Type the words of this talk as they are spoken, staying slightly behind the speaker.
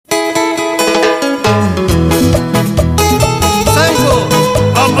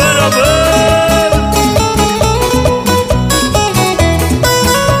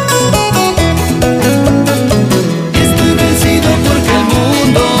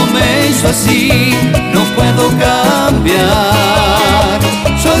hizo así, no puedo cambiar.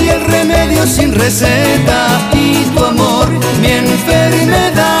 Soy el remedio sin receta y tu amor mi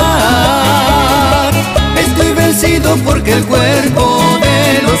enfermedad. Estoy vencido porque el cuerpo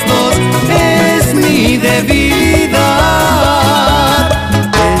de los dos es mi debilidad.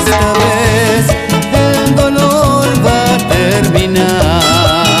 Esta vez el dolor va a terminar.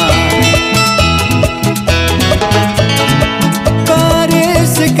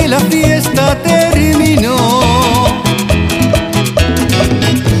 Parece que la fiesta terminó,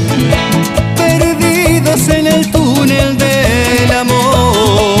 perdidos en el túnel del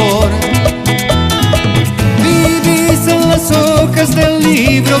amor. Vivís en las hojas del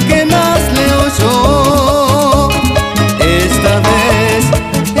libro que más leo yo. Esta vez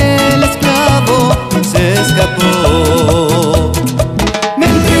el esclavo se escapó. Me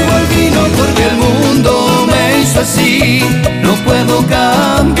entrego al vino porque el mundo me hizo así, no puedo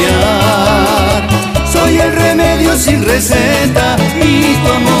cambiar. Soy el remedio sin receta y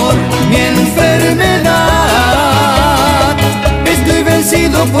tu amor mi enfermedad. Estoy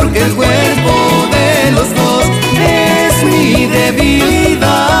vencido porque el cuerpo de los dos es mi debilidad.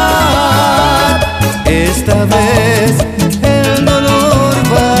 Esta vez el dolor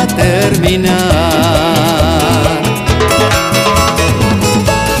va a terminar.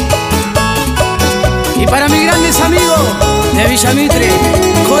 Y para mis grandes amigos de Villamitre,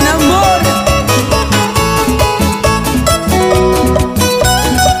 con amor.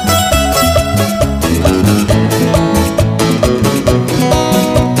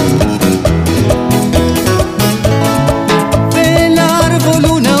 Del árbol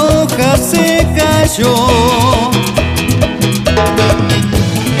una hoja se cayó,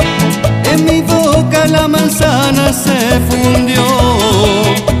 en mi boca la manzana se fundió.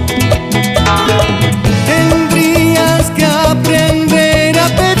 Tendrías que aprender a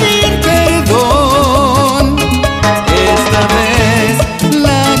pedir perdón. Esta vez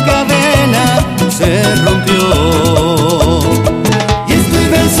la cadena se rompió. Y estoy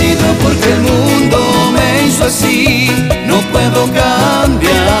vencido porque el mundo me hizo así, no puedo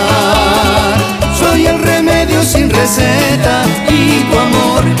cambiar. Soy el remedio sin receta